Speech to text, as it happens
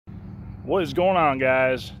What is going on,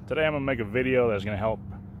 guys? Today I'm gonna make a video that's gonna help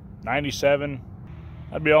 97.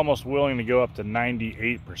 I'd be almost willing to go up to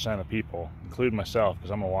 98% of people, including myself,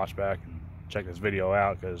 because I'm gonna watch back and check this video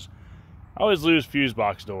out because I always lose fuse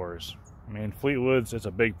box doors. I mean, Fleetwood's, it's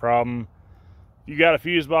a big problem. If you got a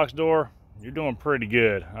fuse box door, you're doing pretty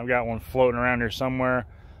good. I've got one floating around here somewhere.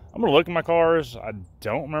 I'm gonna look at my cars. I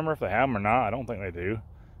don't remember if they have them or not. I don't think they do.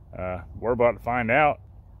 We're about to find out.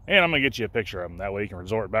 And I'm gonna get you a picture of them. That way you can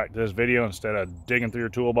resort back to this video instead of digging through your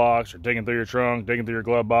toolbox or digging through your trunk, digging through your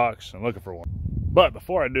glove box and looking for one. But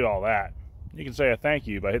before I do all that, you can say a thank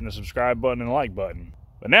you by hitting the subscribe button and the like button.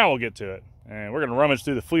 But now we'll get to it. And we're gonna rummage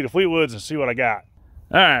through the fleet of Fleetwoods and see what I got.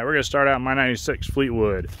 All right, we're gonna start out in my 96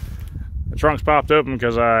 Fleetwood. The trunk's popped open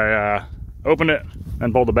because I opened it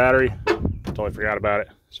and pulled the battery. Totally forgot about it.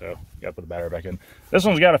 So gotta put the battery back in. This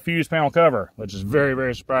one's got a fuse panel cover, which is very,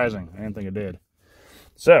 very surprising. I didn't think it did.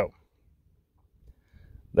 So,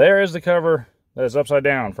 there is the cover that is upside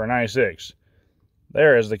down for a 96.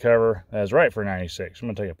 There is the cover that is right for a 96. I'm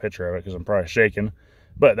going to take a picture of it because I'm probably shaking.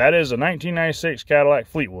 But that is a 1996 Cadillac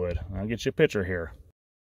Fleetwood. I'll get you a picture here.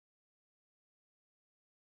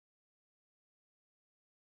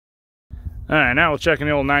 Alright, now we're checking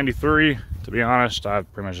the old 93. To be honest,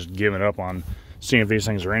 I've pretty much just given up on seeing if these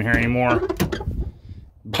things are in here anymore.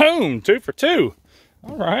 Boom! 2 for 2.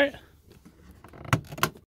 Alright.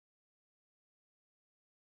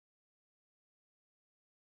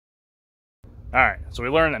 Alright, so we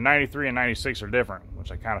learned that 93 and 96 are different, which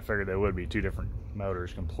I kind of figured they would be, two different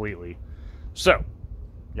motors completely. So,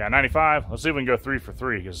 yeah, 95, let's see if we can go 3 for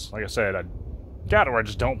 3, because like I said, I got it where I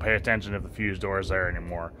just don't pay attention if the fuse door is there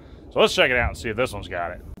anymore. So let's check it out and see if this one's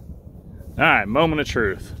got it. Alright, moment of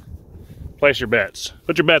truth. Place your bets.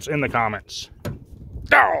 Put your bets in the comments.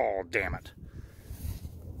 Oh, damn it.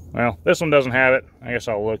 Well, this one doesn't have it. I guess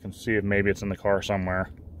I'll look and see if maybe it's in the car somewhere.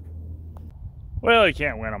 Well, you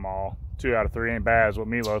can't win them all. 2 out of 3 ain't bad is what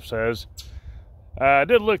Meatloaf says. I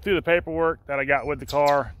did look through the paperwork that I got with the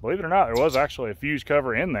car. Believe it or not, there was actually a fuse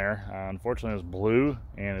cover in there. Unfortunately, it was blue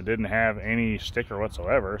and it didn't have any sticker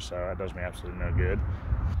whatsoever, so that does me absolutely no good.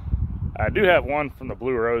 I do have one from the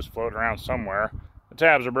Blue Rose floating around somewhere. The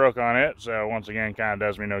tabs are broke on it, so once again, kind of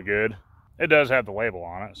does me no good. It does have the label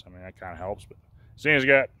on it, so I mean, that kind of helps. But seeing as I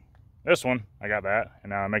got this one, I got that.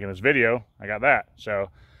 And now I'm making this video, I got that.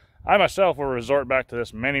 So I myself will resort back to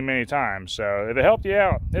this many, many times. So if it helped you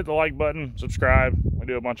out, hit the like button, subscribe. We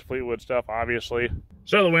do a bunch of Fleetwood stuff, obviously.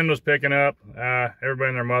 So the wind was picking up. Everybody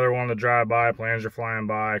and their mother wanted to drive by. Planes are flying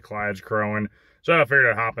by. Clyde's crowing. So I figured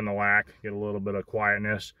I'd hop in the lack, get a little bit of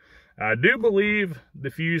quietness. I do believe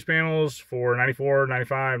the fuse panels for 94,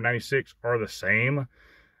 95, 96 are the same.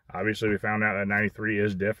 Obviously, we found out that 93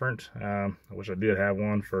 is different. I wish I did have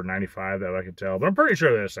one for 95 that I could tell, but I'm pretty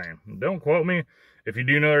sure they're the same. Don't quote me. If you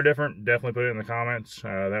do know they're different, definitely put it in the comments.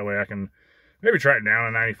 That way I can maybe track down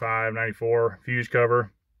a 95, 94 fuse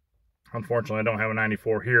cover. Unfortunately, I don't have a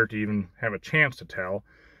 94 here to even have a chance to tell.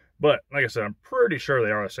 But like I said, I'm pretty sure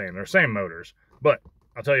they are the same. They're the same motors. But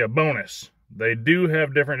I'll tell you a bonus. They do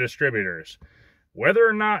have different distributors. Whether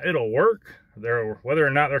or not it'll work, whether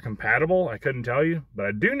or not they're compatible, I couldn't tell you. But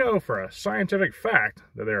I do know for a scientific fact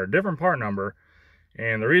that they're a different part number.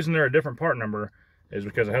 And the reason they're a different part number is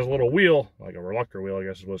because it has a little wheel, like a reluctor wheel, I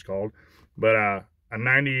guess is what it's called. But a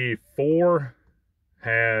 94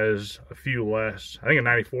 has a few less, I think a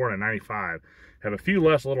 94 and a 95 have a few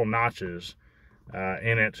less little notches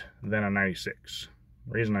in it than a 96.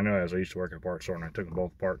 The reason I know that is I used to work at a parts store and I took them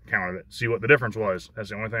both apart, counted it, see what the difference was. That's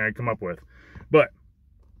the only thing I could come up with. But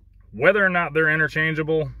whether or not they're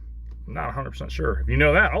interchangeable, I'm not 100% sure. If you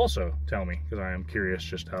know that, also tell me, because I am curious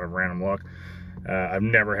just out of random luck. I've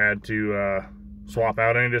never had to swap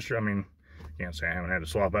out any distributor. I mean, can't say I haven't had to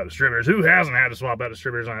swap out distributors. Who hasn't had to swap out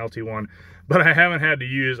distributors on LT1? But I haven't had to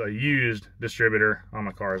use a used distributor on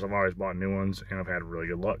my cars. I've always bought new ones, and I've had really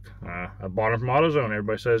good luck. I bought them from AutoZone.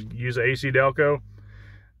 Everybody says use the AC Delco.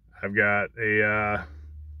 I've got a,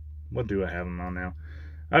 what do I have them on now?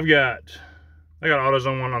 I got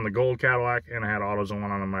AutoZone one on the gold Cadillac, and I had AutoZone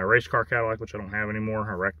one on my race car Cadillac, which I don't have anymore.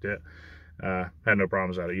 I wrecked it. Had no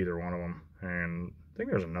problems out of either one of them. And I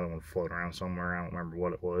think there's another one floating around somewhere. I don't remember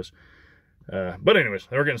what it was. But anyways,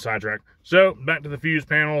 we're getting sidetracked. So back to the fuse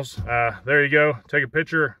panels. There you go. Take a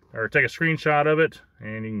picture or take a screenshot of it,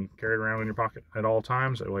 and you can carry it around in your pocket at all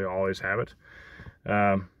times. That way you always have it.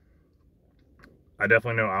 I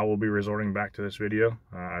definitely know I will be resorting back to this video.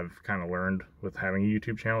 I've kind of learned with having a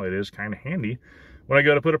YouTube channel, it is kind of handy when I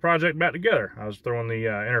go to put a project back together. I was throwing the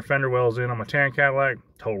inner fender wells in on my tan Cadillac.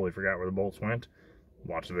 Totally forgot where the bolts went.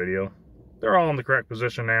 Watch the video. They're all in the correct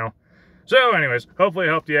position now. So anyways, hopefully it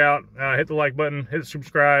helped you out. Hit the like button, hit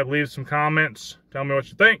subscribe, leave some comments, tell me what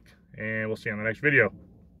you think, and we'll see you on the next video.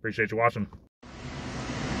 Appreciate you watching.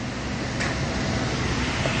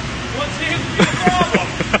 What seems to be the problem?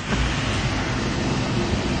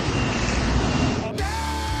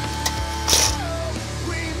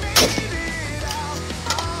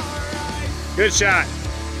 Good shot.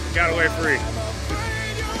 Got away free.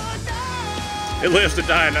 It lives to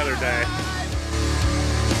die another day.